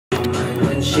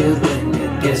windshield when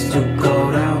it gets too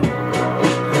cold out.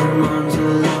 Her mom's a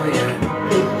lawyer,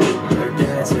 her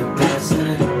dad's a pastor.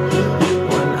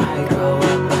 When I grow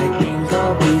up, I think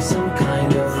I'll be some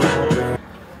kind of rapper.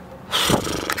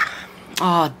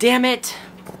 Aw, damn it.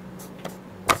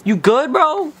 You good,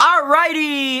 bro?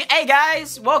 Alrighty! Hey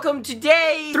guys, welcome to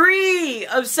day 3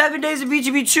 of 7 days of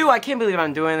BGB2. I can't believe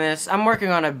I'm doing this. I'm working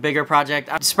on a bigger project.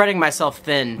 I'm spreading myself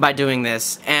thin by doing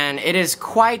this, and it is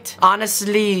quite,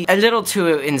 honestly, a little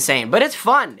too insane. But it's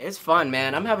fun. It's fun,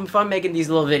 man. I'm having fun making these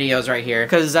little videos right here,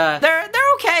 because they're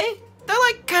okay. They're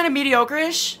like kind of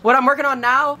mediocre-ish. What I'm working on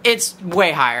now, it's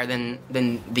way higher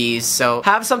than these, so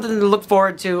have something to look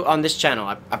forward to on this channel.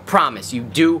 I promise you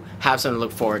do have something to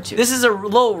look forward to. This is a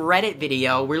little Reddit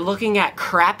video. We're looking at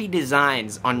crappy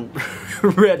designs on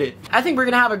Reddit. I think we're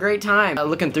gonna have a great time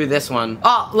looking through this one.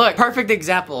 Oh, look, perfect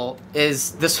example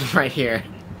is this one right here.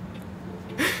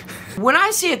 When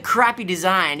I see a crappy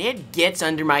design, it gets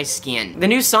under my skin. The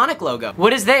new Sonic logo.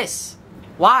 What is this?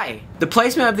 Why? The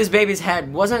placement of this baby's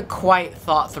head wasn't quite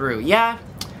thought through. Yeah,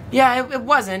 it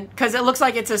wasn't, because it looks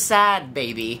like it's a sad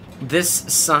baby. This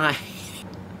sign.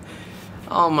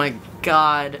 Oh my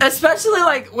god. Especially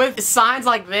like with signs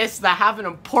like this that have an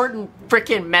important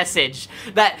freaking message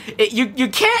that you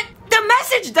can't, the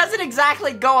message doesn't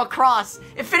exactly go across.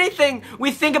 If anything, we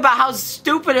think about how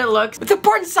stupid it looks. With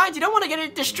important signs, you don't want to get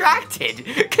it distracted,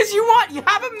 because you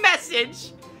have a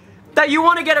message that you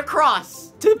want to get across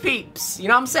to the peeps, you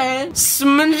know what I'm saying?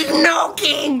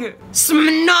 Smokkening!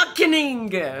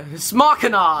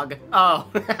 Smockenog! Oh.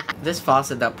 This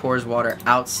faucet that pours water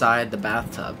outside the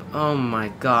bathtub. Oh my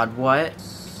god, what?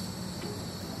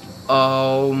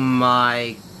 Oh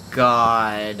my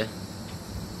god.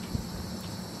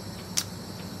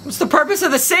 What's the purpose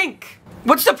of the sink?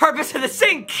 What's the purpose of the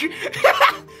sink?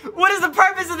 What is the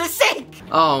purpose of the sink?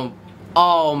 Oh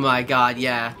my god,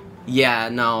 yeah. Yeah,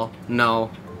 no.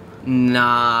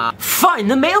 Nah.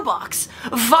 Find the mailbox!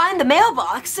 Find the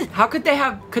mailbox! How could they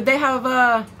have,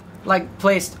 like,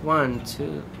 placed 1,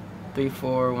 2, 3,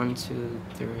 4, 1, 2,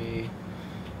 3.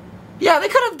 Yeah, they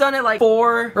could have done it like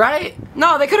 4, right?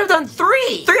 No, they could have done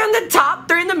 3! 3 on the top,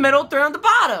 3 in the middle, 3 on the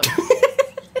bottom.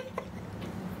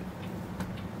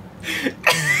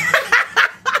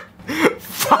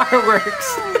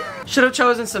 Fireworks. Should have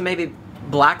chosen some maybe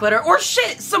black letter, or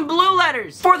shit, some blue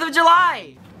letters! 4th of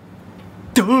July!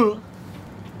 Duh!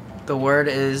 The word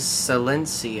is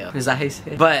silencio. Is that how you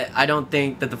say it? But I don't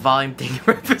think that the volume thing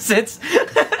represents...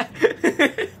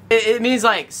 it means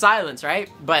like silence, right?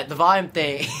 But the volume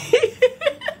thing...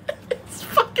 it's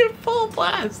fucking full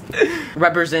blast.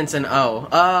 Represents an O.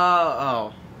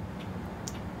 Oh.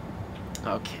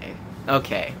 Okay.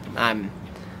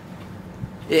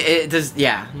 It does,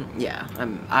 yeah,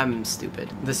 I'm stupid.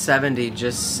 The 70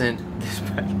 just sent this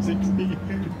back 60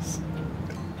 years.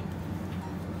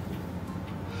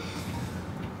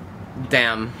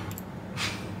 Damn.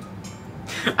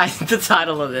 The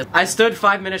title of this. I stood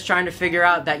 5 minutes trying to figure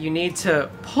out that you need to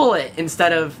pull it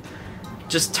instead of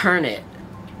just turn it.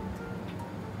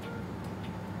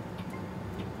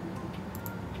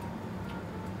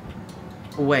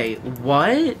 Wait,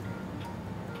 what?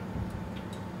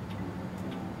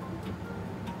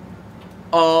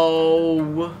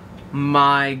 Oh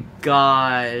my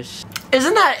gosh.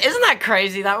 Isn't that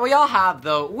crazy that we all have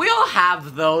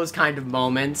those kind of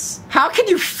moments? How can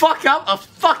you fuck up a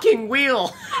fucking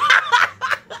wheel?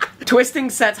 Twisting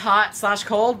sets hot /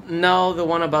 cold? No, the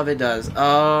one above it does. Oh.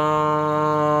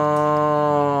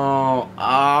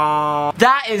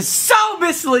 That is so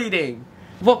misleading.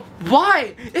 Well,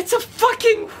 why? It's a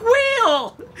fucking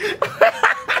wheel.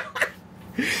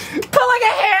 Put like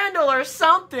a handle or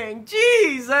something.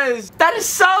 Jesus. That is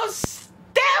so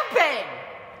stupid.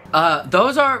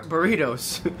 Those are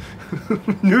burritos.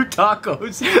 New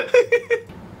tacos.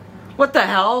 What the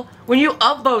hell? When you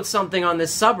upvote something on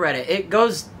this subreddit, it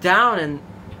goes down and...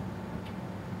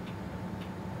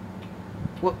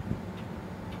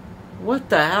 What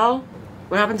the hell?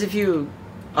 What happens if you...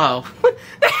 Oh.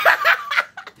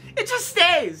 It just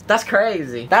stays. That's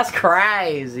crazy. That's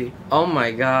crazy. Oh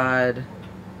my god.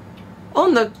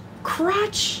 On the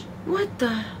crotch? What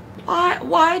the...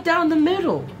 Why down the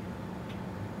middle?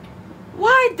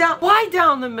 Why down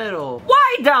the middle?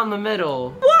 Why down the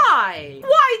middle? Why?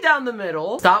 Why down the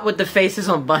middle? Stop with the faces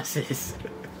on buses.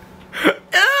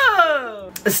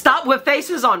 Stop with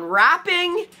faces on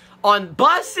rapping, on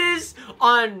buses,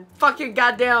 on fucking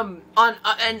goddamn, on,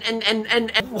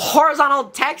 and horizontal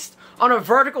text on a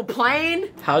vertical plane.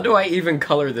 How do I even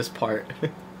color this part?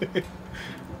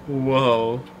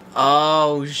 Whoa.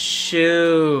 Oh,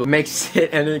 shoot. Makes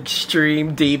it an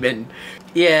extreme demon.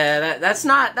 Yeah, that's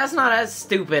not as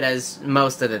stupid as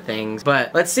most of the things,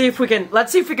 but let's see if we can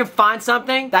find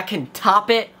something that can top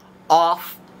it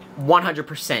off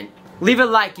 100%. Leave a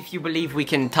like if you believe we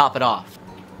can top it off.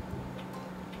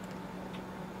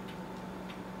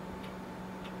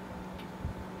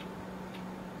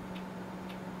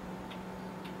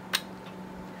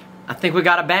 I think we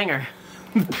got a banger.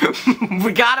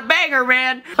 We got a banger,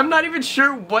 man. I'm not even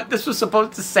sure what this was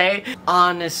supposed to say.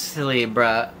 Honestly,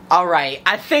 bruh. Alright,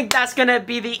 I think that's gonna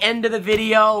be the end of the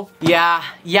video. Yeah,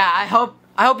 I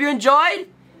hope you enjoyed.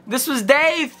 This was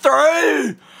day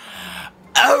 3.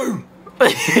 Oh!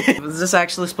 Was this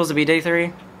actually supposed to be day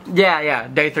 3? Yeah,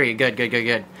 day 3.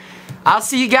 Good. I'll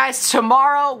see you guys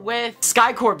tomorrow with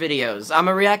Skycore videos. I'm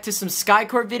gonna react to some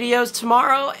Skycore videos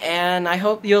tomorrow, and I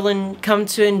hope you'll come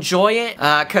to enjoy it.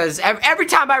 Cause every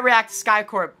time I react to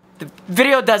Skycore, the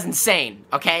video does insane,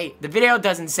 okay? The video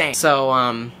does insane. So,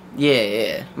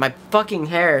 yeah. My fucking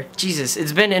hair, Jesus,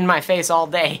 it's been in my face all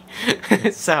day.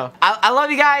 So, I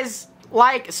love you guys.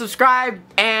 Like, subscribe,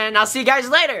 and I'll see you guys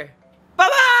later.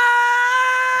 Bye-bye!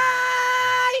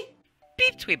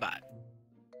 BepTweBot.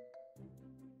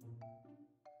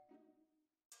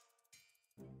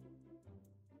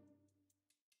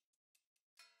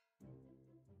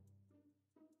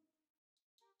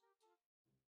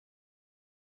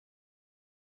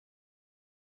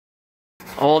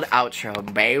 Old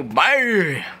outro, baby.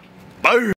 Bye.